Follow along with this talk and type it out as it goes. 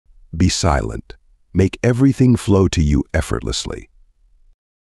Be silent. Make everything flow to you effortlessly.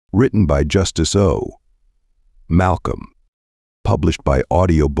 Written by Justice O. Malcolm. Published by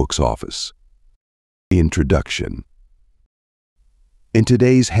Audiobook's office. Introduction. In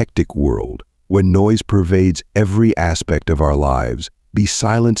today's hectic world, when noise pervades every aspect of our lives, Be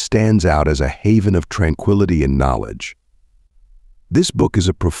Silent stands out as a haven of tranquility and knowledge. This book is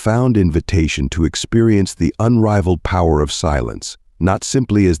a profound invitation to experience the unrivaled power of silence, not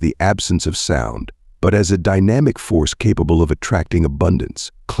simply as the absence of sound, but as a dynamic force capable of attracting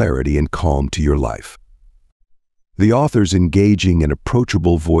abundance, clarity, and calm to your life. The author's engaging and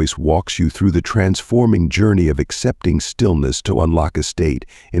approachable voice walks you through the transforming journey of accepting stillness to unlock a state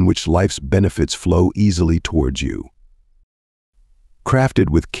in which life's benefits flow easily towards you. Crafted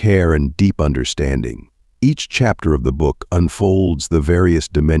with care and deep understanding, each chapter of the book unfolds the various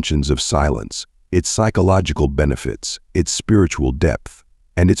dimensions of silence, its psychological benefits, its spiritual depth,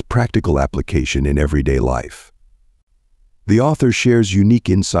 and its practical application in everyday life. The author shares unique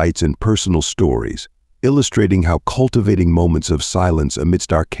insights and personal stories, illustrating how cultivating moments of silence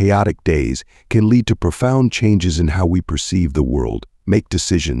amidst our chaotic days can lead to profound changes in how we perceive the world, make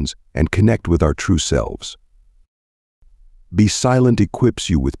decisions, and connect with our true selves. Be Silent equips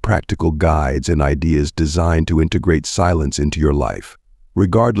you with practical guides and ideas designed to integrate silence into your life,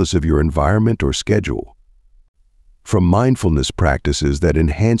 regardless of your environment or schedule. From mindfulness practices that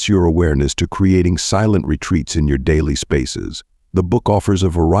enhance your awareness to creating silent retreats in your daily spaces, the book offers a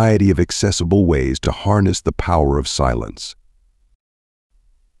variety of accessible ways to harness the power of silence.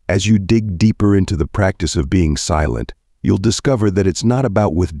 As you dig deeper into the practice of being silent, you'll discover that it's not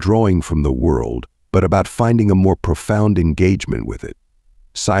about withdrawing from the world, but about finding a more profound engagement with it.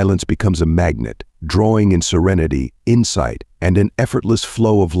 Silence becomes a magnet, drawing in serenity, insight, and an effortless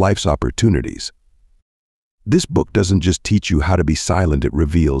flow of life's opportunities. This book doesn't just teach you how to be silent, it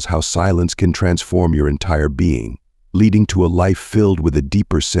reveals how silence can transform your entire being, leading to a life filled with a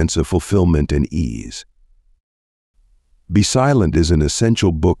deeper sense of fulfillment and ease. Be Silent is an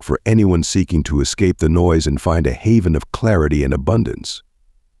essential book for anyone seeking to escape the noise and find a haven of clarity and abundance.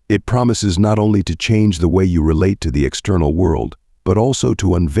 It promises not only to change the way you relate to the external world, but also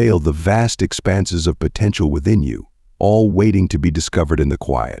to unveil the vast expanses of potential within you, all waiting to be discovered in the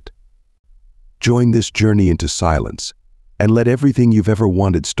quiet. Join this journey into silence, and let everything you've ever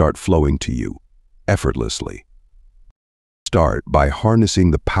wanted start flowing to you, effortlessly. Start by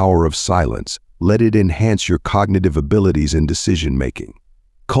harnessing the power of silence. Let it enhance your cognitive abilities and decision-making.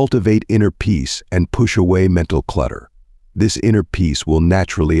 Cultivate inner peace and push away mental clutter. This inner peace will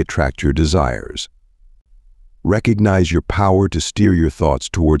naturally attract your desires. Recognize your power to steer your thoughts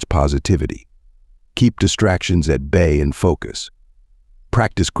towards positivity. Keep distractions at bay and focus.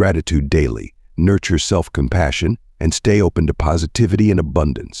 Practice gratitude daily, nurture self-compassion, and stay open to positivity and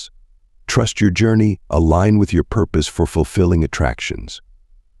abundance. Trust your journey, align with your purpose for fulfilling attractions.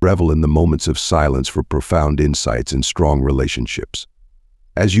 Revel in the moments of silence for profound insights and strong relationships.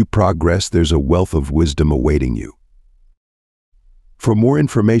 As you progress, there's a wealth of wisdom awaiting you. For more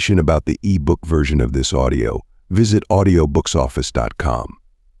information about the e-book version of this audio, visit audiobooksoffice.com.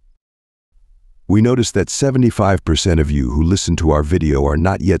 We noticed that 75% of you who listen to our video are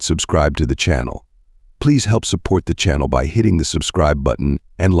not yet subscribed to the channel. Please help support the channel by hitting the subscribe button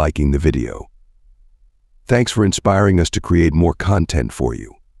and liking the video. Thanks for inspiring us to create more content for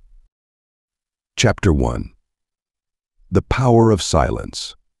you. Chapter 1. The Power of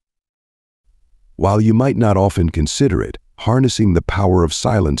Silence. While you might not often consider it, harnessing the power of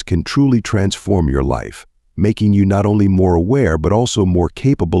silence can truly transform your life, making you not only more aware but also more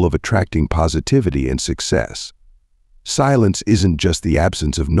capable of attracting positivity and success. Silence isn't just the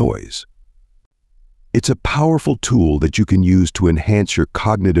absence of noise. It's a powerful tool that you can use to enhance your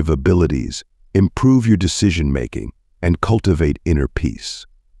cognitive abilities, improve your decision-making, and cultivate inner peace.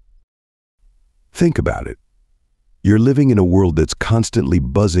 Think about it. You're living in a world that's constantly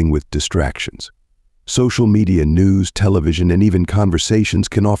buzzing with distractions. Social media, news, television, and even conversations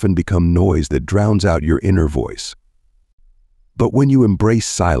can often become noise that drowns out your inner voice. But when you embrace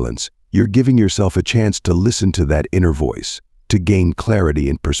silence, you're giving yourself a chance to listen to that inner voice, to gain clarity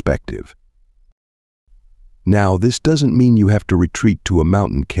and perspective. Now, this doesn't mean you have to retreat to a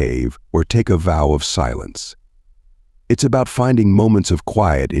mountain cave or take a vow of silence. It's about finding moments of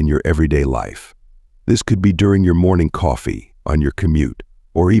quiet in your everyday life. This could be during your morning coffee, on your commute,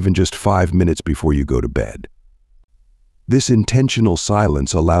 or even just 5 minutes before you go to bed. This intentional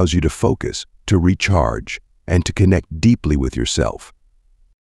silence allows you to focus, to recharge, and to connect deeply with yourself.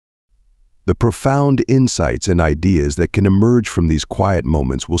 The profound insights and ideas that can emerge from these quiet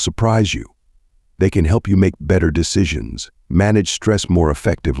moments will surprise you. They can help you make better decisions, manage stress more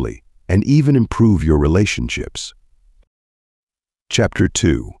effectively, and even improve your relationships. Chapter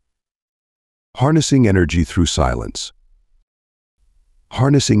 2. Harnessing Energy Through Silence.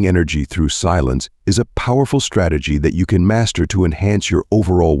 Harnessing energy through silence is a powerful strategy that you can master to enhance your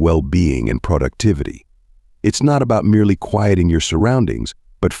overall well-being and productivity. It's not about merely quieting your surroundings,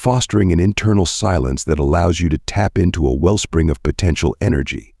 but fostering an internal silence that allows you to tap into a wellspring of potential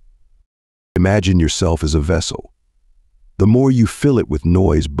energy. Imagine yourself as a vessel. The more you fill it with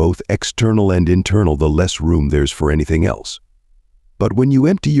noise, both external and internal, the less room there's for anything else. But when you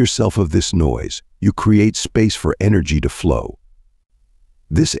empty yourself of this noise, you create space for energy to flow.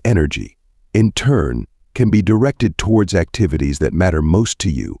 This energy, in turn, can be directed towards activities that matter most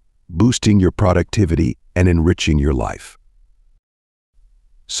to you, boosting your productivity and enriching your life.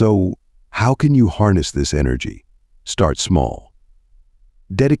 So, how can you harness this energy? Start small.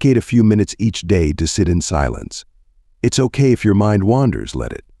 Dedicate a few minutes each day to sit in silence. It's okay if your mind wanders,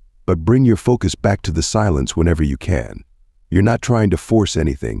 let it, but bring your focus back to the silence whenever you can. You're not trying to force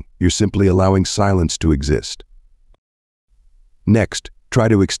anything, you're simply allowing silence to exist. Next, try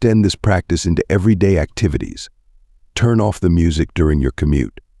to extend this practice into everyday activities. Turn off the music during your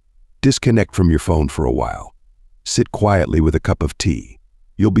commute. Disconnect from your phone for a while. Sit quietly with a cup of tea.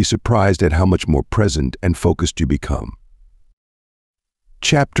 You'll be surprised at how much more present and focused you become.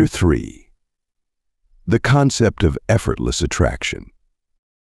 Chapter 3. The Concept of Effortless Attraction.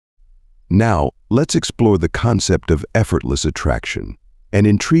 Now, let's explore the concept of effortless attraction, an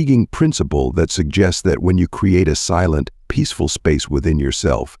intriguing principle that suggests that when you create a silent, peaceful space within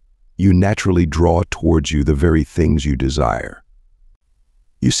yourself, you naturally draw towards you the very things you desire.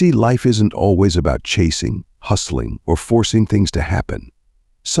 You see, life isn't always about chasing, hustling, or forcing things to happen.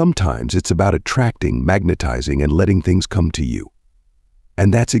 Sometimes it's about attracting, magnetizing, and letting things come to you.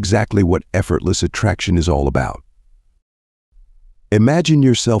 And that's exactly what effortless attraction is all about. Imagine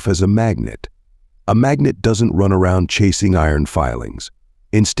yourself as a magnet. A magnet doesn't run around chasing iron filings.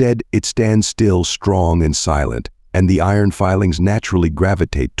 Instead, it stands still, strong and silent, and the iron filings naturally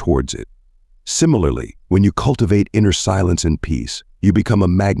gravitate towards it. Similarly, when you cultivate inner silence and peace, you become a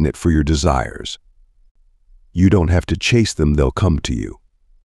magnet for your desires. You don't have to chase them, they'll come to you.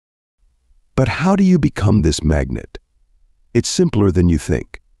 But how do you become this magnet? It's simpler than you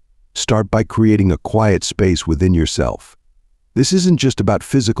think. Start by creating a quiet space within yourself. This isn't just about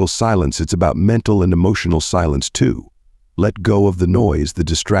physical silence, it's about mental and emotional silence too. Let go of the noise, the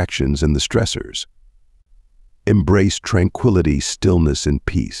distractions, and the stressors. Embrace tranquility, stillness, and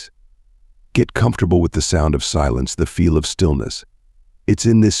peace. Get comfortable with the sound of silence, the feel of stillness. It's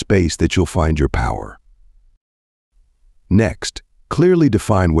in this space that you'll find your power. Next, clearly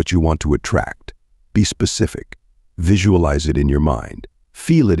define what you want to attract. Be specific. Visualize it in your mind.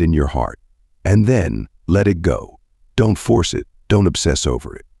 Feel it in your heart. And then, let it go. Don't force it. Don't obsess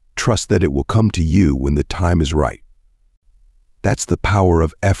over it. Trust that it will come to you when the time is right. That's the power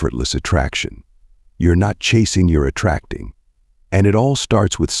of effortless attraction. You're not chasing, you're attracting. And it all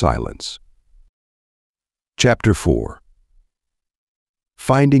starts with silence. Chapter 4.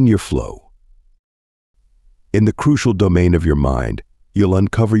 Finding your flow. In the crucial domain of your mind, you'll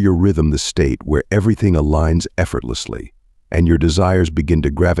uncover your rhythm, the state where everything aligns effortlessly, and your desires begin to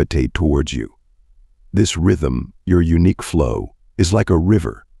gravitate towards you. This rhythm, your unique flow, is like a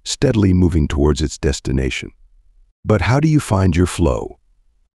river, steadily moving towards its destination. But how do you find your flow?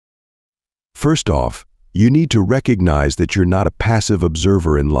 First off, you need to recognize that you're not a passive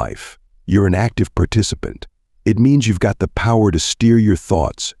observer in life. You're an active participant. It means you've got the power to steer your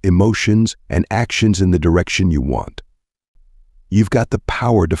thoughts, emotions, and actions in the direction you want. You've got the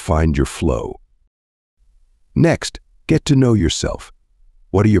power to find your flow. Next, get to know yourself.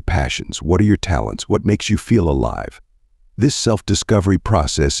 What are your passions? What are your talents? What makes you feel alive? This self-discovery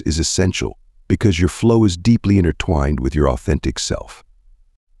process is essential because your flow is deeply intertwined with your authentic self.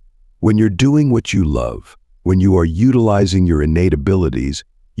 When you're doing what you love, when you are utilizing your innate abilities,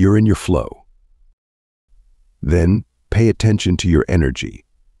 you're in your flow. Then, pay attention to your energy.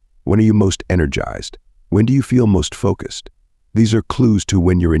 When are you most energized? When do you feel most focused? These are clues to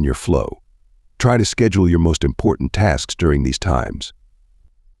when you're in your flow. Try to schedule your most important tasks during these times.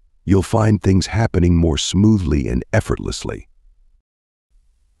 You'll find things happening more smoothly and effortlessly.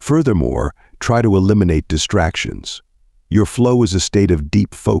 Furthermore, try to eliminate distractions. Your flow is a state of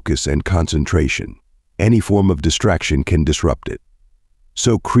deep focus and concentration. Any form of distraction can disrupt it.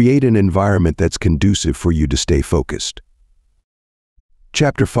 So create an environment that's conducive for you to stay focused.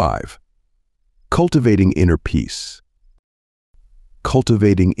 Chapter 5. Cultivating Inner Peace.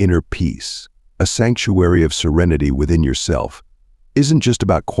 Cultivating inner peace, a sanctuary of serenity within yourself, isn't just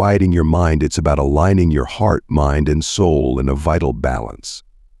about quieting your mind, it's about aligning your heart, mind, and soul in a vital balance.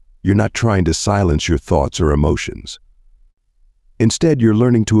 You're not trying to silence your thoughts or emotions. Instead, you're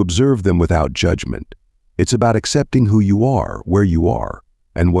learning to observe them without judgment. It's about accepting who you are, where you are,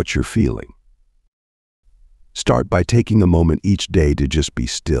 and what you're feeling. Start by taking a moment each day to just be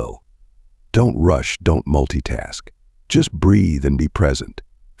still. Don't rush, don't multitask. Just breathe and be present.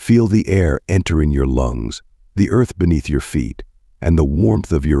 Feel the air entering your lungs, the earth beneath your feet, and the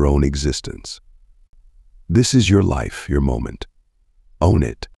warmth of your own existence. This is your life, your moment. Own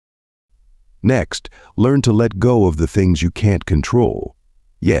it. Next, learn to let go of the things you can't control.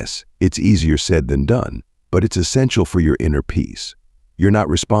 Yes, it's easier said than done, but it's essential for your inner peace. You're not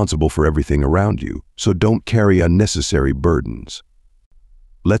responsible for everything around you, so don't carry unnecessary burdens.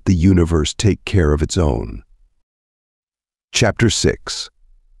 Let the universe take care of its own. Chapter 6.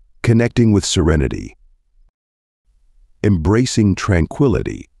 Connecting with Serenity. Embracing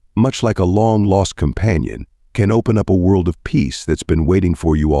tranquility, much like a long-lost companion, can open up a world of peace that's been waiting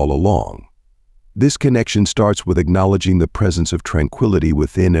for you all along. This connection starts with acknowledging the presence of tranquility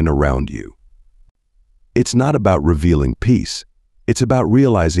within and around you. It's not about revealing peace. It's about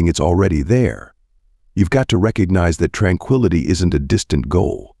realizing it's already there. You've got to recognize that tranquility isn't a distant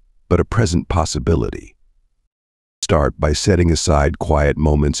goal, but a present possibility. Start by setting aside quiet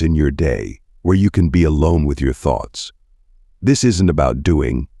moments in your day where you can be alone with your thoughts. This isn't about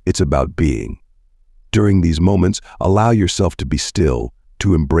doing, it's about being. During these moments, allow yourself to be still,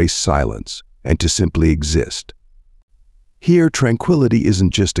 to embrace silence, and to simply exist. Here, tranquility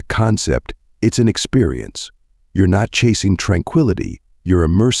isn't just a concept, it's an experience. You're not chasing tranquility, you're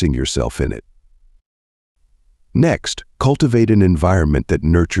immersing yourself in it. Next, cultivate an environment that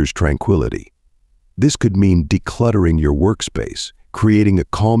nurtures tranquility. This could mean decluttering your workspace, creating a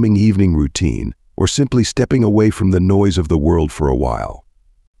calming evening routine, or simply stepping away from the noise of the world for a while.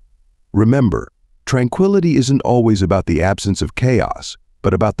 Remember, tranquility isn't always about the absence of chaos,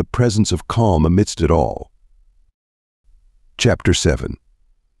 but about the presence of calm amidst it all. Chapter 7.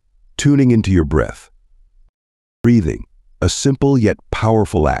 Tuning into your breath. Breathing, a simple yet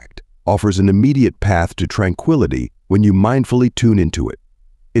powerful act, offers an immediate path to tranquility when you mindfully tune into it.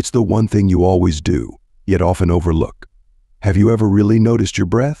 It's the one thing you always do, yet often overlook. Have you ever really noticed your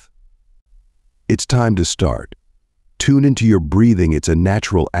breath? It's time to start. Tune into your breathing. It's a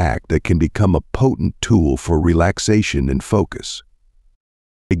natural act that can become a potent tool for relaxation and focus.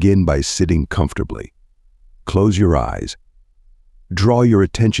 Begin by sitting comfortably. Close your eyes. Draw your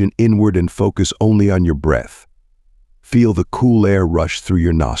attention inward and focus only on your breath. Feel the cool air rush through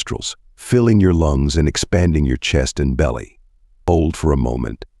your nostrils, filling your lungs and expanding your chest and belly. Hold for a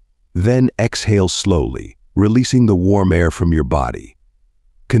moment. Then exhale slowly, releasing the warm air from your body.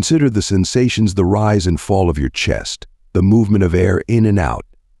 Consider the sensations, the rise and fall of your chest, the movement of air in and out,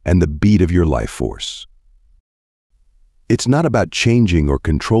 and the beat of your life force. It's not about changing or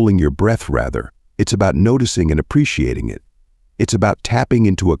controlling your breath, rather, it's about noticing and appreciating it. It's about tapping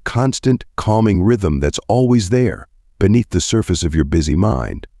into a constant, calming rhythm that's always there, beneath the surface of your busy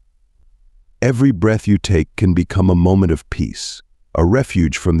mind. Every breath you take can become a moment of peace, a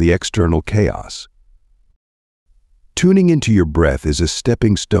refuge from the external chaos. Tuning into your breath is a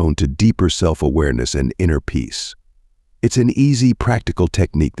stepping stone to deeper self-awareness and inner peace. It's an easy, practical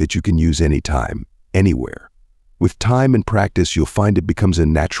technique that you can use anytime, anywhere. With time and practice, you'll find it becomes a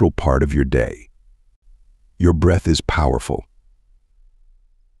natural part of your day. Your breath is powerful.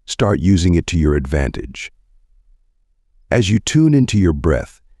 Start using it to your advantage. As you tune into your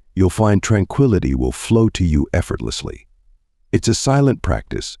breath, you'll find tranquility will flow to you effortlessly. It's a silent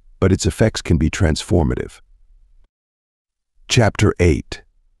practice, but its effects can be transformative. Chapter 8.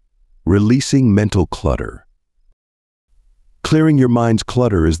 Releasing mental clutter. Clearing your mind's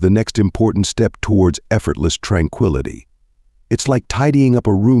clutter is the next important step towards effortless tranquility. It's like tidying up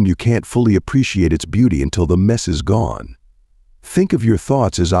a room. You can't fully appreciate its beauty until the mess is gone. Think of your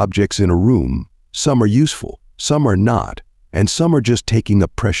thoughts as objects in a room. Some are useful, some are not, and some are just taking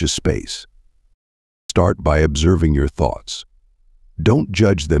up precious space. Start by observing your thoughts. Don't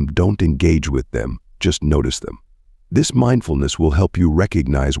judge them, don't engage with them, just notice them. This mindfulness will help you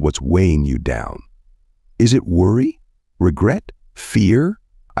recognize what's weighing you down. Is it worry? Regret? Fear?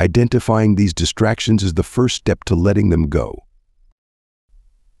 Identifying these distractions is the first step to letting them go.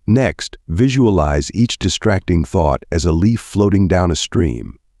 Next, visualize each distracting thought as a leaf floating down a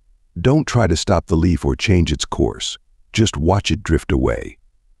stream. Don't try to stop the leaf or change its course. Just watch it drift away.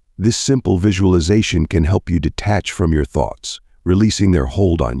 This simple visualization can help you detach from your thoughts, releasing their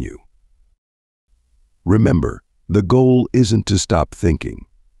hold on you. Remember, the goal isn't to stop thinking.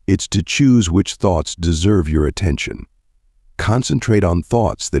 It's to choose which thoughts deserve your attention. Concentrate on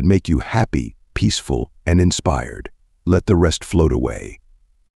thoughts that make you happy, peaceful, and inspired. Let the rest float away.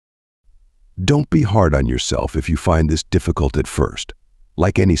 Don't be hard on yourself if you find this difficult at first.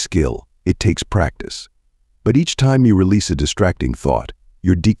 Like any skill, it takes practice. But each time you release a distracting thought,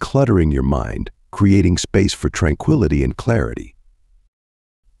 you're decluttering your mind, creating space for tranquility and clarity.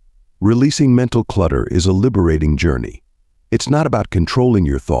 Releasing mental clutter is a liberating journey. It's not about controlling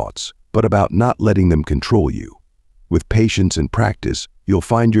your thoughts, but about not letting them control you. With patience and practice, you'll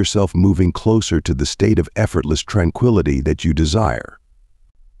find yourself moving closer to the state of effortless tranquility that you desire.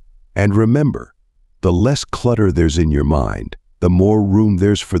 And remember, the less clutter there's in your mind, the more room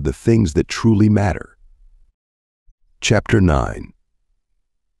there's for the things that truly matter. Chapter 9.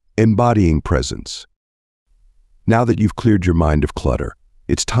 Embodying Presence. Now that you've cleared your mind of clutter,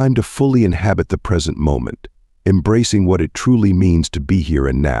 it's time to fully inhabit the present moment, embracing what it truly means to be here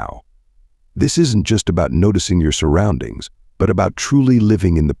and now. This isn't just about noticing your surroundings, but about truly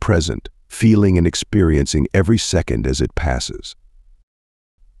living in the present, feeling and experiencing every second as it passes.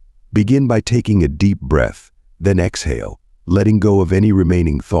 Begin by taking a deep breath, then exhale, letting go of any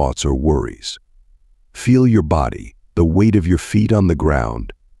remaining thoughts or worries. Feel your body, the weight of your feet on the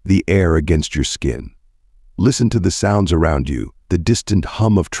ground, the air against your skin. Listen to the sounds around you, the distant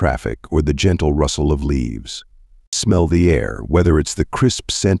hum of traffic or the gentle rustle of leaves. Smell the air, whether it's the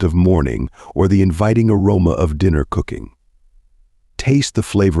crisp scent of morning or the inviting aroma of dinner cooking. Taste the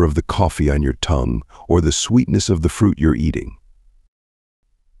flavor of the coffee on your tongue or the sweetness of the fruit you're eating.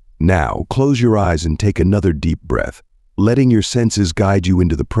 Now, close your eyes and take another deep breath, letting your senses guide you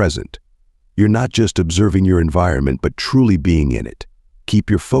into the present. You're not just observing your environment, but truly being in it. Keep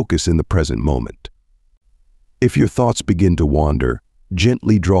your focus in the present moment. If your thoughts begin to wander,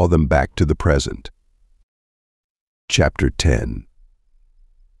 gently draw them back to the present. Chapter 10.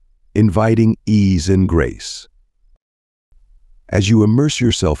 Inviting Ease and Grace. As you immerse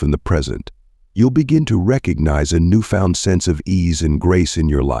yourself in the present, you'll begin to recognize a newfound sense of ease and grace in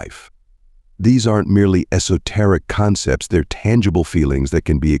your life. These aren't merely esoteric concepts, they're tangible feelings that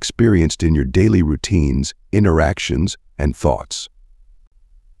can be experienced in your daily routines, interactions, and thoughts.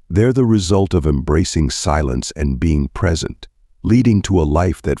 They're the result of embracing silence and being present, leading to a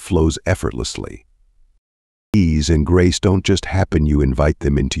life that flows effortlessly. Ease and grace don't just happen, you invite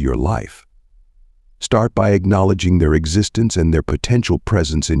them into your life. Start by acknowledging their existence and their potential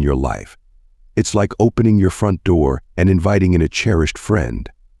presence in your life. It's like opening your front door and inviting in a cherished friend.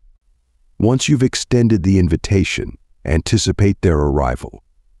 Once you've extended the invitation, anticipate their arrival.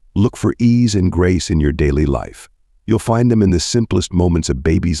 Look for ease and grace in your daily life. You'll find them in the simplest moments: a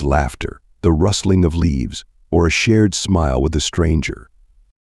baby's laughter, the rustling of leaves, or a shared smile with a stranger.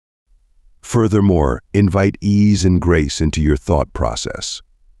 Furthermore, invite ease and grace into your thought process.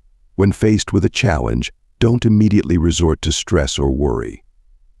 When faced with a challenge, don't immediately resort to stress or worry.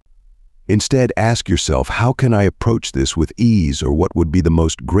 Instead, ask yourself, how can I approach this with ease, or what would be the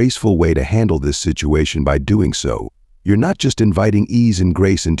most graceful way to handle this situation? By doing so, you're not just inviting ease and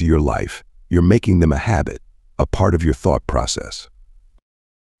grace into your life, you're making them a habit, a part of your thought process.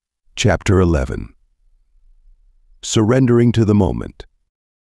 Chapter 11. Surrendering to the moment.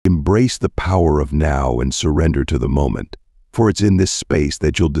 Embrace the power of now and surrender to the moment, for it's in this space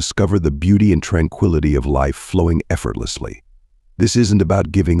that you'll discover the beauty and tranquility of life flowing effortlessly. This isn't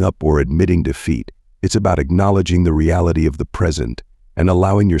about giving up or admitting defeat. It's about acknowledging the reality of the present and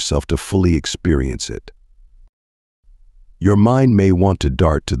allowing yourself to fully experience it. Your mind may want to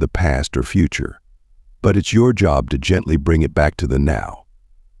dart to the past or future, but it's your job to gently bring it back to the now.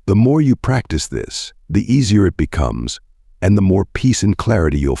 The more you practice this, the easier it becomes, and the more peace and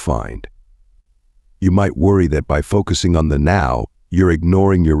clarity you'll find. You might worry that by focusing on the now, you're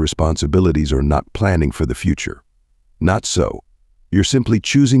ignoring your responsibilities or not planning for the future. Not so. You're simply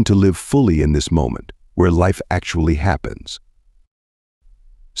choosing to live fully in this moment, where life actually happens.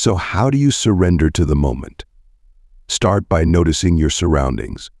 So how do you surrender to the moment? Start by noticing your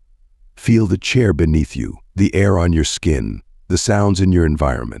surroundings. Feel the chair beneath you, the air on your skin, the sounds in your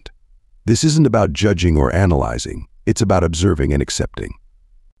environment. This isn't about judging or analyzing. It's about observing and accepting.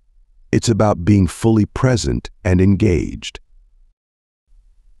 It's about being fully present and engaged.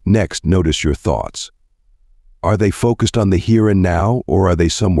 Next, notice your thoughts. Are they focused on the here and now, or are they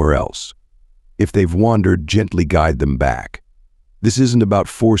somewhere else? If they've wandered, gently guide them back. This isn't about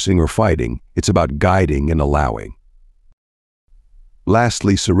forcing or fighting, it's about guiding and allowing.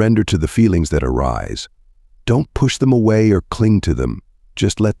 Lastly, surrender to the feelings that arise. Don't push them away or cling to them,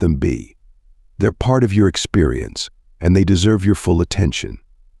 just let them be. They're part of your experience, and they deserve your full attention.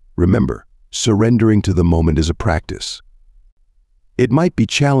 Remember, surrendering to the moment is a practice. It might be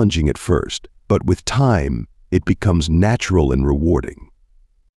challenging at first, but with time, it becomes natural and rewarding.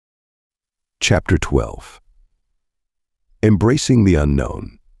 Chapter 12. Embracing the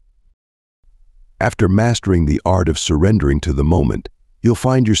unknown. After mastering the art of surrendering to the moment, you'll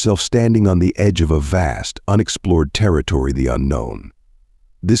find yourself standing on the edge of a vast, unexplored territory, the unknown.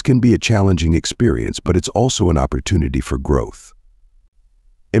 This can be a challenging experience, but it's also an opportunity for growth.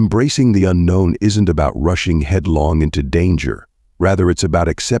 Embracing the unknown isn't about rushing headlong into danger. Rather, it's about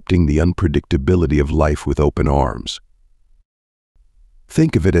accepting the unpredictability of life with open arms.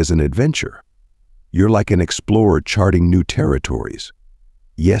 Think of it as an adventure. You're like an explorer charting new territories.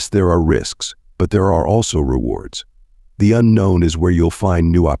 Yes, there are risks, but there are also rewards. The unknown is where you'll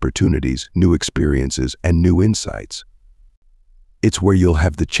find new opportunities, new experiences, and new insights. It's where you'll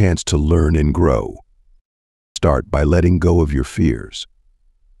have the chance to learn and grow. Start by letting go of your fears.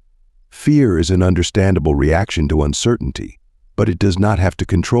 Fear is an understandable reaction to uncertainty, but it does not have to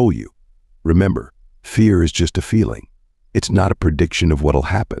control you. Remember, fear is just a feeling. It's not a prediction of what'll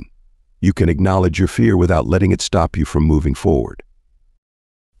happen. You can acknowledge your fear without letting it stop you from moving forward.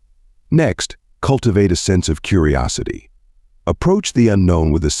 Next, cultivate a sense of curiosity. Approach the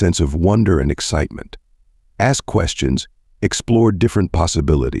unknown with a sense of wonder and excitement. Ask questions, explore different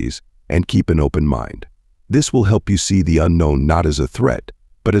possibilities, and keep an open mind. This will help you see the unknown not as a threat,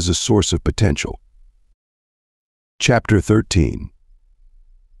 but as a source of potential. Chapter 13.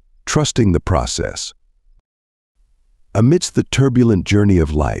 Trusting the process. Amidst the turbulent journey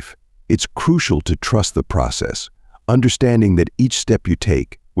of life, it's crucial to trust the process, understanding that each step you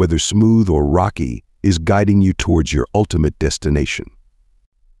take, whether smooth or rocky, is guiding you towards your ultimate destination.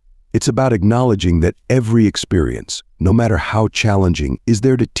 It's about acknowledging that every experience, no matter how challenging, is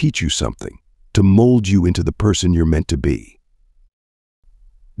there to teach you something, to mold you into the person you're meant to be.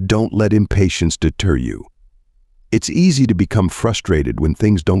 Don't let impatience deter you. It's easy to become frustrated when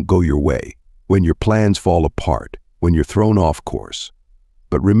things don't go your way, when your plans fall apart, when you're thrown off course.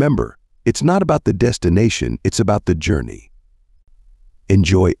 But remember, it's not about the destination, it's about the journey.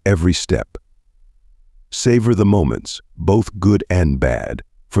 Enjoy every step. Savor the moments, both good and bad,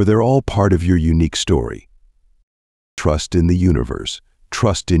 for they're all part of your unique story. Trust in the universe.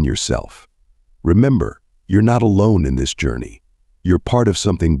 Trust in yourself. Remember, you're not alone in this journey. You're part of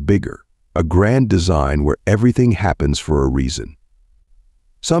something bigger, a grand design where everything happens for a reason.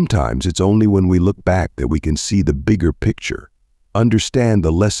 Sometimes it's only when we look back that we can see the bigger picture, understand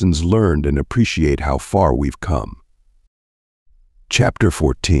the lessons learned, and appreciate how far we've come. Chapter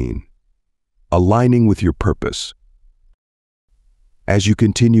 14. Aligning with your purpose. As you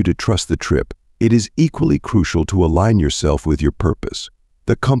continue to trust the trip, it is equally crucial to align yourself with your purpose,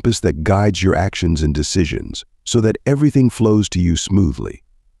 the compass that guides your actions and decisions, so that everything flows to you smoothly.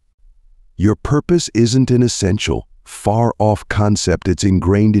 Your purpose isn't an essential, far-off concept. It's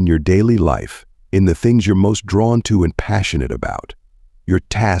ingrained in your daily life, in the things you're most drawn to and passionate about. Your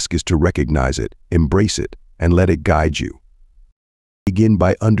task is to recognize it, embrace it, and let it guide you. Begin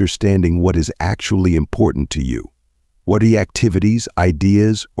by understanding what is actually important to you. What are the activities,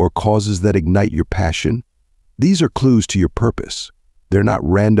 ideas, or causes that ignite your passion? These are clues to your purpose. They're not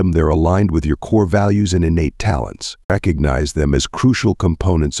random, they're aligned with your core values and innate talents. Recognize them as crucial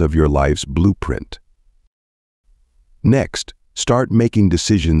components of your life's blueprint. Next, start making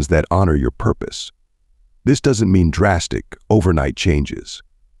decisions that honor your purpose. This doesn't mean drastic, overnight changes.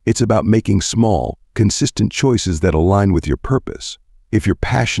 It's about making small, consistent choices that align with your purpose. If you're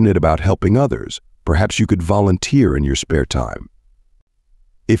passionate about helping others, perhaps you could volunteer in your spare time.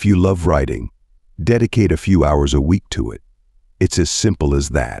 If you love writing, dedicate a few hours a week to it. It's as simple as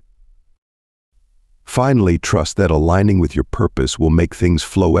that. Finally, trust that aligning with your purpose will make things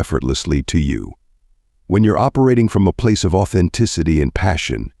flow effortlessly to you. When you're operating from a place of authenticity and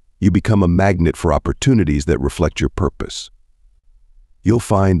passion, you become a magnet for opportunities that reflect your purpose. You'll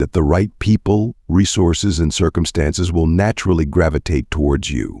find that the right people, resources, and circumstances will naturally gravitate towards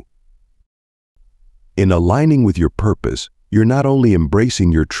you. In aligning with your purpose, you're not only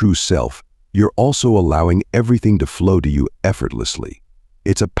embracing your true self, you're also allowing everything to flow to you effortlessly.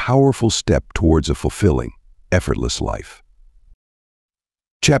 It's a powerful step towards a fulfilling, effortless life.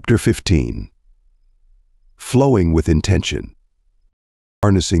 Chapter 15. Flowing with intention.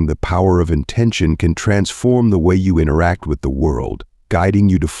 Harnessing the power of intention can transform the way you interact with the world, guiding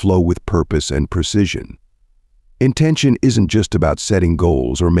you to flow with purpose and precision. Intention isn't just about setting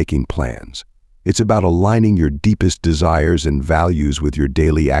goals or making plans. It's about aligning your deepest desires and values with your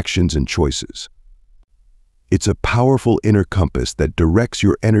daily actions and choices. It's a powerful inner compass that directs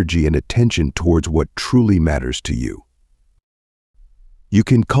your energy and attention towards what truly matters to you. You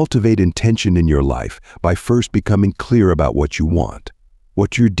can cultivate intention in your life by first becoming clear about what you want,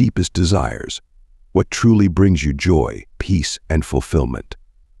 what your deepest desires. What truly brings you joy, peace, and fulfillment?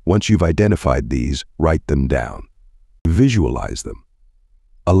 Once you've identified these, write them down. Visualize them.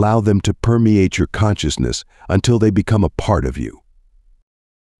 Allow them to permeate your consciousness until they become a part of you.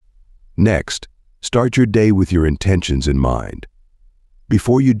 Next, start your day with your intentions in mind.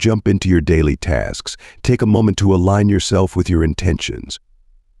 Before you jump into your daily tasks, take a moment to align yourself with your intentions.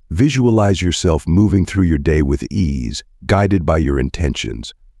 Visualize yourself moving through your day with ease, guided by your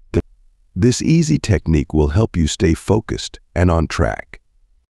intentions. This easy technique will help you stay focused and on track.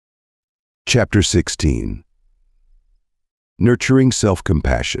 Chapter 16. Nurturing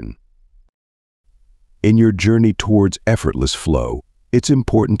self-compassion. In your journey towards effortless flow, it's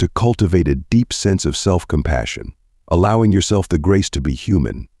important to cultivate a deep sense of self-compassion, allowing yourself the grace to be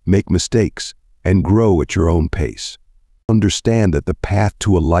human, make mistakes, and grow at your own pace. Understand that the path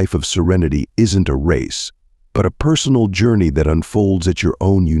to a life of serenity isn't a race, but a personal journey that unfolds at your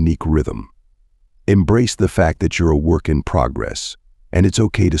own unique rhythm. Embrace the fact that you're a work in progress, and it's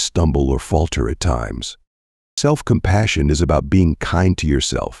okay to stumble or falter at times. Self-compassion is about being kind to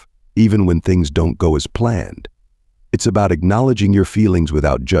yourself, even when things don't go as planned. It's about acknowledging your feelings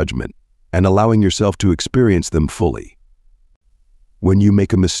without judgment and allowing yourself to experience them fully. When you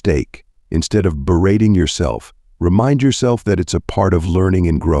make a mistake, instead of berating yourself, remind yourself that it's a part of learning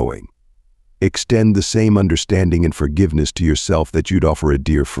and growing. Extend the same understanding and forgiveness to yourself that you'd offer a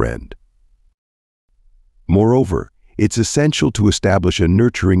dear friend. Moreover, it's essential to establish a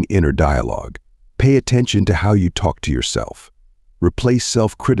nurturing inner dialogue. Pay attention to how you talk to yourself. Replace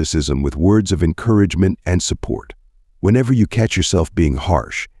self-criticism with words of encouragement and support. Whenever you catch yourself being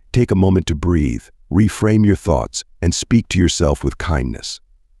harsh, take a moment to breathe, reframe your thoughts, and speak to yourself with kindness.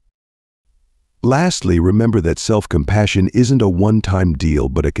 Lastly, remember that self-compassion isn't a one-time deal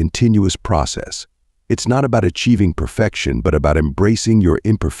but a continuous process. It's not about achieving perfection but about embracing your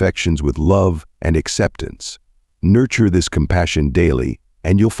imperfections with love and acceptance. Nurture this compassion daily,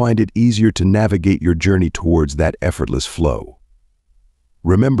 and you'll find it easier to navigate your journey towards that effortless flow.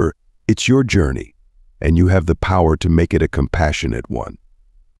 Remember, it's your journey, and you have the power to make it a compassionate one.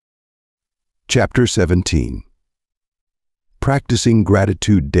 Chapter 17. Practicing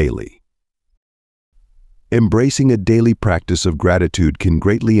gratitude daily. Embracing a daily practice of gratitude can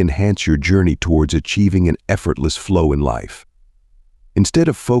greatly enhance your journey towards achieving an effortless flow in life. Instead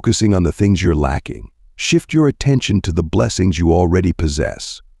of focusing on the things you're lacking, shift your attention to the blessings you already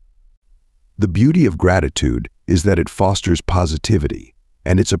possess. The beauty of gratitude is that it fosters positivity,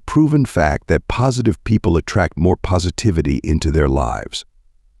 and it's a proven fact that positive people attract more positivity into their lives.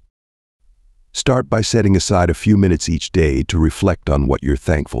 Start by setting aside a few minutes each day to reflect on what you're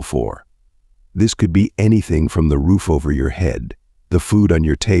thankful for. This could be anything from the roof over your head, the food on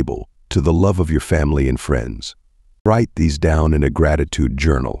your table, to the love of your family and friends. Write these down in a gratitude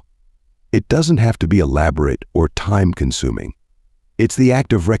journal. It doesn't have to be elaborate or time-consuming. It's the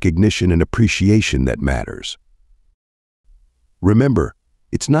act of recognition and appreciation that matters. Remember,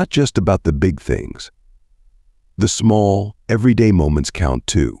 it's not just about the big things. The small, everyday moments count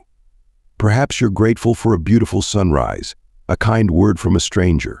too. Perhaps you're grateful for a beautiful sunrise, a kind word from a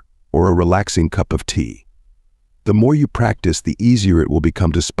stranger, or a relaxing cup of tea. The more you practice, the easier it will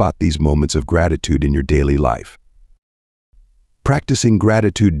become to spot these moments of gratitude in your daily life. Practicing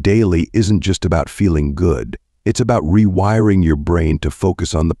gratitude daily isn't just about feeling good. It's about rewiring your brain to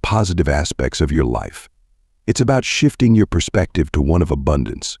focus on the positive aspects of your life. It's about shifting your perspective to one of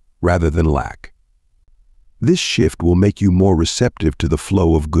abundance rather than lack. This shift will make you more receptive to the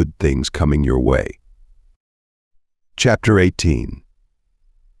flow of good things coming your way. Chapter 18.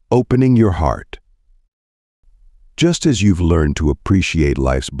 Opening your heart. Just as you've learned to appreciate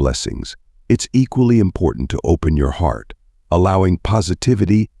life's blessings, it's equally important to open your heart, allowing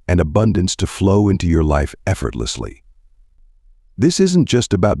positivity and abundance to flow into your life effortlessly. This isn't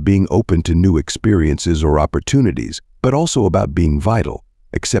just about being open to new experiences or opportunities, but also about being vital,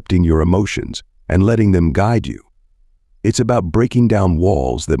 accepting your emotions, and letting them guide you. It's about breaking down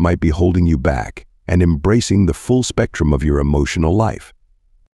walls that might be holding you back and embracing the full spectrum of your emotional life.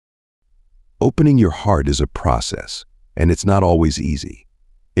 Opening your heart is a process, and it's not always easy.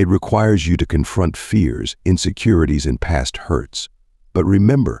 It requires you to confront fears, insecurities, and past hurts. But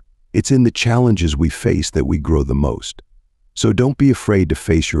remember, it's in the challenges we face that we grow the most. So don't be afraid to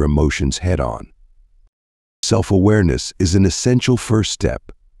face your emotions head-on. Self-awareness is an essential first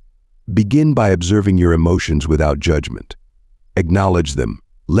step. Begin by observing your emotions without judgment. Acknowledge them,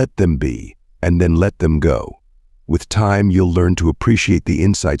 let them be, and then let them go. With time, you'll learn to appreciate the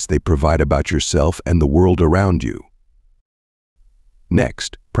insights they provide about yourself and the world around you.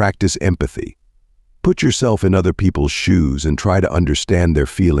 Next, practice empathy. Put yourself in other people's shoes and try to understand their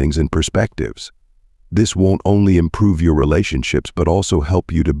feelings and perspectives. This won't only improve your relationships but also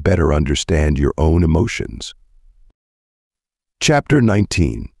help you to better understand your own emotions. Chapter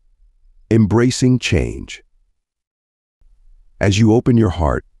 19. Embracing Change. As you open your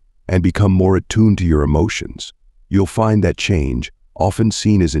heart and become more attuned to your emotions, you'll find that change, often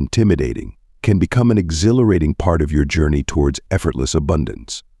seen as intimidating, can become an exhilarating part of your journey towards effortless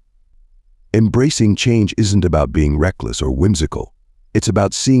abundance. Embracing change isn't about being reckless or whimsical. It's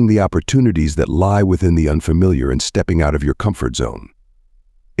about seeing the opportunities that lie within the unfamiliar and stepping out of your comfort zone.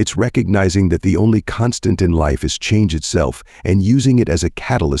 It's recognizing that the only constant in life is change itself and using it as a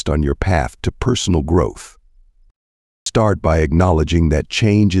catalyst on your path to personal growth. Start by acknowledging that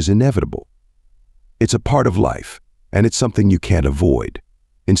change is inevitable. It's a part of life, and it's something you can't avoid.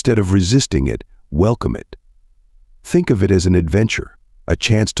 Instead of resisting it, welcome it. Think of it as an adventure, a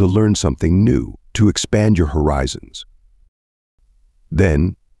chance to learn something new, to expand your horizons.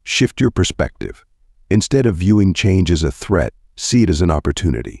 Then, shift your perspective. Instead of viewing change as a threat, see it as an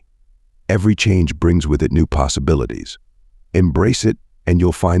opportunity. Every change brings with it new possibilities. Embrace it, and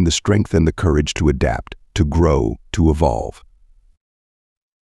you'll find the strength and the courage to adapt, to grow, to evolve.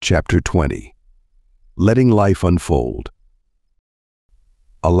 Chapter 20. Letting life unfold.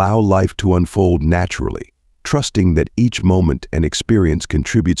 Allow life to unfold naturally, trusting that each moment and experience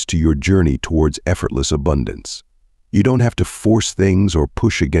contributes to your journey towards effortless abundance. You don't have to force things or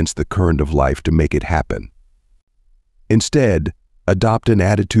push against the current of life to make it happen. Instead, adopt an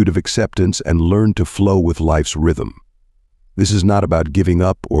attitude of acceptance and learn to flow with life's rhythm. This is not about giving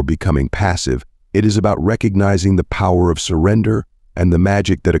up or becoming passive. It is about recognizing the power of surrender and the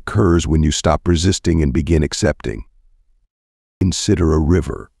magic that occurs when you stop resisting and begin accepting. Consider a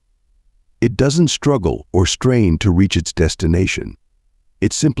river. It doesn't struggle or strain to reach its destination.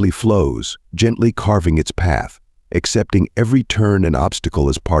 It simply flows, gently carving its path, accepting every turn and obstacle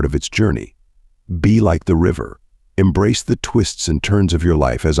as part of its journey. Be like the river. Embrace the twists and turns of your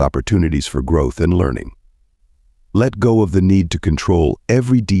life as opportunities for growth and learning. Let go of the need to control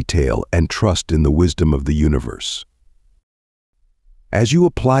every detail and trust in the wisdom of the universe. As you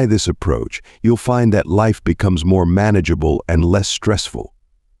apply this approach, you'll find that life becomes more manageable and less stressful.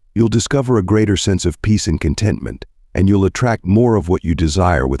 You'll discover a greater sense of peace and contentment, and you'll attract more of what you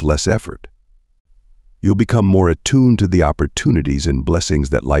desire with less effort. You'll become more attuned to the opportunities and blessings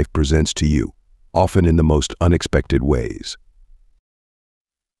that life presents to you, often in the most unexpected ways.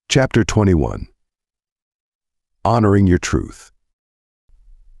 Chapter 21. Honoring your truth.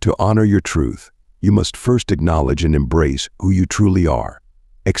 To honor your truth, you must first acknowledge and embrace who you truly are,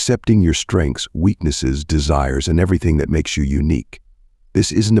 accepting your strengths, weaknesses, desires, and everything that makes you unique.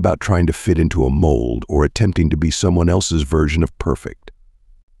 This isn't about trying to fit into a mold or attempting to be someone else's version of perfect.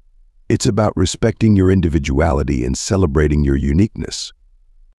 It's about respecting your individuality and celebrating your uniqueness.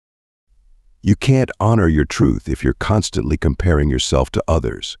 You can't honor your truth if you're constantly comparing yourself to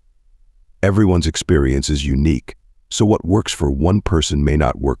others. Everyone's experience is unique, so what works for one person may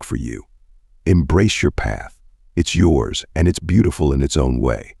not work for you. Embrace your path. It's yours, and it's beautiful in its own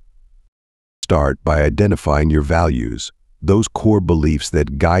way. Start by identifying your values, those core beliefs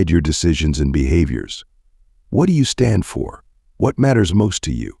that guide your decisions and behaviors. What do you stand for? What matters most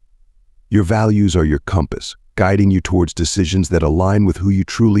to you? Your values are your compass, guiding you towards decisions that align with who you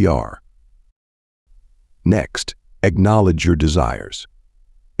truly are. Next, acknowledge your desires.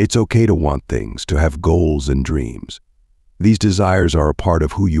 It's okay to want things, to have goals and dreams. These desires are a part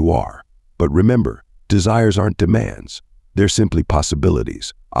of who you are. But remember, desires aren't demands. They're simply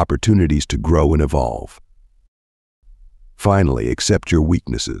possibilities, opportunities to grow and evolve. Finally, accept your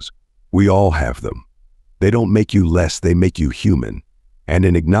weaknesses. We all have them. They don't make you less, they make you human. And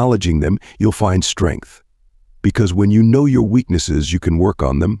in acknowledging them, you'll find strength. Because when you know your weaknesses, you can work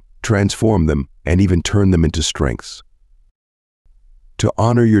on them, transform them, and even turn them into strengths. To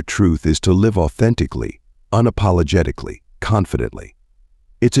honor your truth is to live authentically, unapologetically, confidently.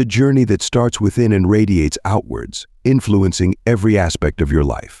 It's a journey that starts within and radiates outwards, influencing every aspect of your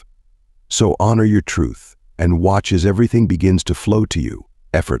life. So honor your truth and watch as everything begins to flow to you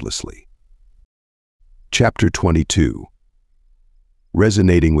effortlessly. Chapter 22.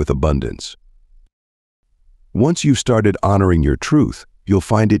 Resonating with abundance. Once you've started honoring your truth, you'll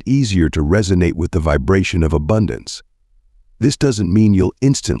find it easier to resonate with the vibration of abundance. This doesn't mean you'll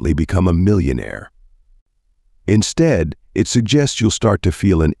instantly become a millionaire. Instead, it suggests you'll start to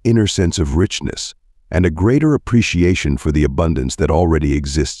feel an inner sense of richness and a greater appreciation for the abundance that already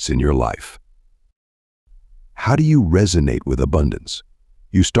exists in your life. How do you resonate with abundance?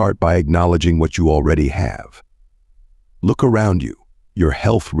 You start by acknowledging what you already have. Look around you. Your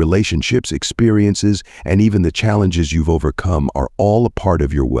health, relationships, experiences, and even the challenges you've overcome are all a part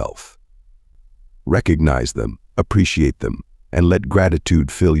of your wealth. Recognize them, appreciate them, and let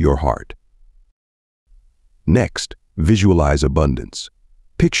gratitude fill your heart. Next, visualize abundance.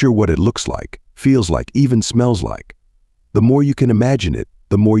 Picture what it looks like, feels like, even smells like. The more you can imagine it,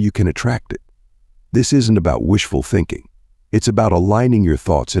 the more you can attract it. This isn't about wishful thinking. It's about aligning your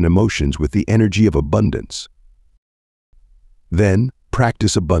thoughts and emotions with the energy of abundance. Then,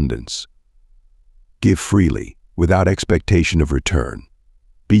 practice abundance. Give freely, without expectation of return.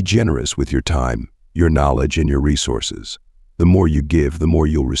 Be generous with your time, your knowledge, and your resources. The more you give, the more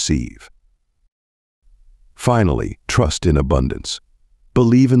you'll receive. Finally, trust in abundance.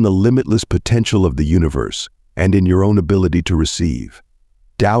 Believe in the limitless potential of the universe and in your own ability to receive.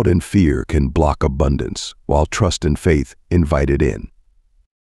 Doubt and fear can block abundance, while trust and faith invite it in.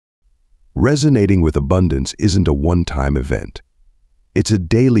 Resonating with abundance isn't a one-time event. It's a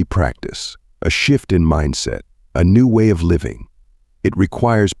daily practice, a shift in mindset, a new way of living. It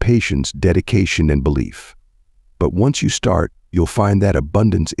requires patience, dedication, and belief. But once you start, you'll find that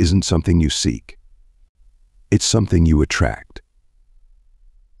abundance isn't something you seek. It's something you attract.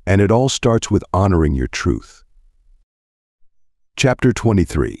 And it all starts with honoring your truth. Chapter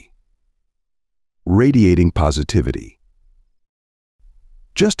 23. Radiating positivity.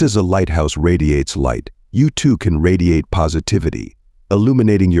 Just as a lighthouse radiates light, you too can radiate positivity,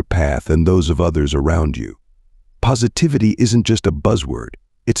 illuminating your path and those of others around you. Positivity isn't just a buzzword,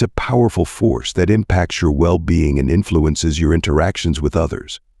 it's a powerful force that impacts your well-being and influences your interactions with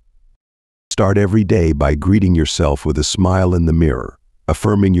others. Start every day by greeting yourself with a smile in the mirror,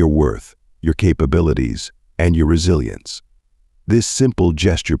 affirming your worth, your capabilities, and your resilience. This simple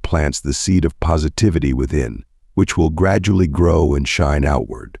gesture plants the seed of positivity within, which will gradually grow and shine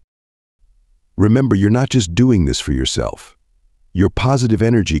outward. Remember, you're not just doing this for yourself. Your positive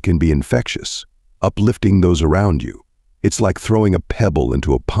energy can be infectious, uplifting those around you. It's like throwing a pebble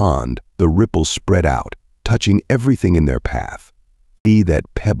into a pond, the ripples spread out, touching everything in their path. Be that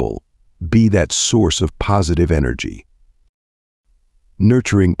pebble, be that source of positive energy.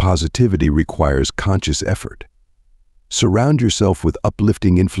 Nurturing positivity requires conscious effort. Surround yourself with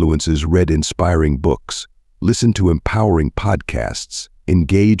uplifting influences, read inspiring books, listen to empowering podcasts,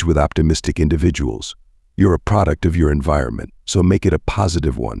 engage with optimistic individuals. You're a product of your environment, so make it a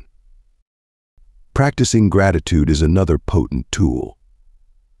positive one. Practicing gratitude is another potent tool.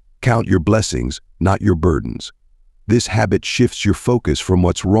 Count your blessings, not your burdens. This habit shifts your focus from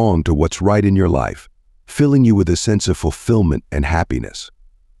what's wrong to what's right in your life, filling you with a sense of fulfillment and happiness.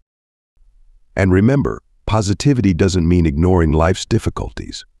 And remember, positivity doesn't mean ignoring life's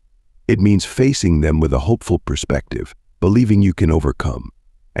difficulties. It means facing them with a hopeful perspective, believing you can overcome,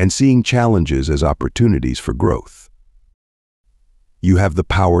 and seeing challenges as opportunities for growth. You have the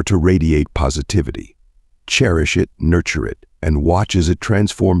power to radiate positivity. Cherish it, nurture it, and watch as it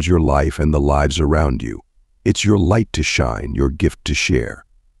transforms your life and the lives around you. It's your light to shine, your gift to share.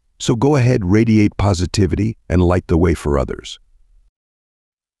 So go ahead, radiate positivity and light the way for others.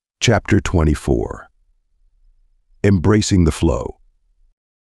 Chapter 24. Embracing the flow.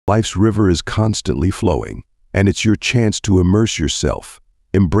 Life's river is constantly flowing, and it's your chance to immerse yourself,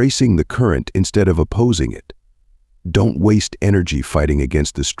 embracing the current instead of opposing it. Don't waste energy fighting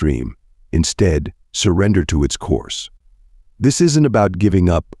against the stream. Instead, surrender to its course. This isn't about giving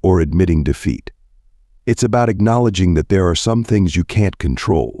up or admitting defeat. It's about acknowledging that there are some things you can't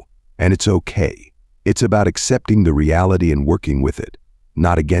control, and it's okay. It's about accepting the reality and working with it,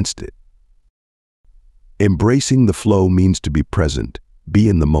 not against it. Embracing the flow means to be present, be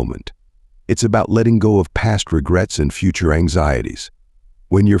in the moment. It's about letting go of past regrets and future anxieties.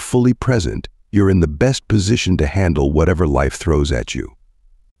 When you're fully present, you're in the best position to handle whatever life throws at you.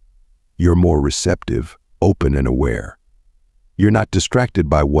 You're more receptive, open, and aware. You're not distracted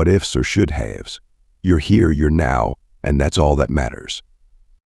by what ifs or should haves. You're here, you're now, and that's all that matters.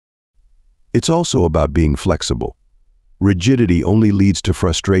 It's also about being flexible. Rigidity only leads to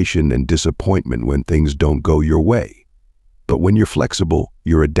frustration and disappointment when things don't go your way. But when you're flexible,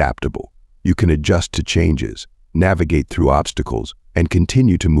 you're adaptable. You can adjust to changes, navigate through obstacles, and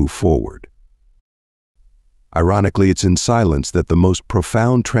continue to move forward. Ironically, it's in silence that the most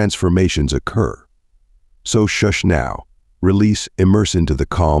profound transformations occur. So shush now, release, immerse into the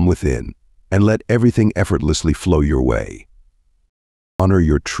calm within, and let everything effortlessly flow your way. Honor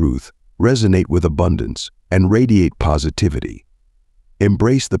your truth, resonate with abundance, and radiate positivity.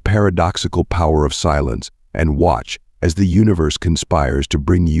 Embrace the paradoxical power of silence and watch as the universe conspires to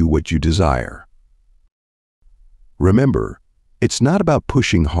bring you what you desire. Remember, it's not about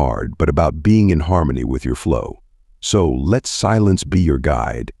pushing hard, but about being in harmony with your flow. So let silence be your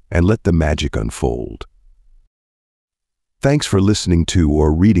guide and let the magic unfold. Thanks for listening to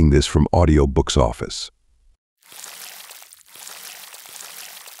or reading this from Audiobooks Office.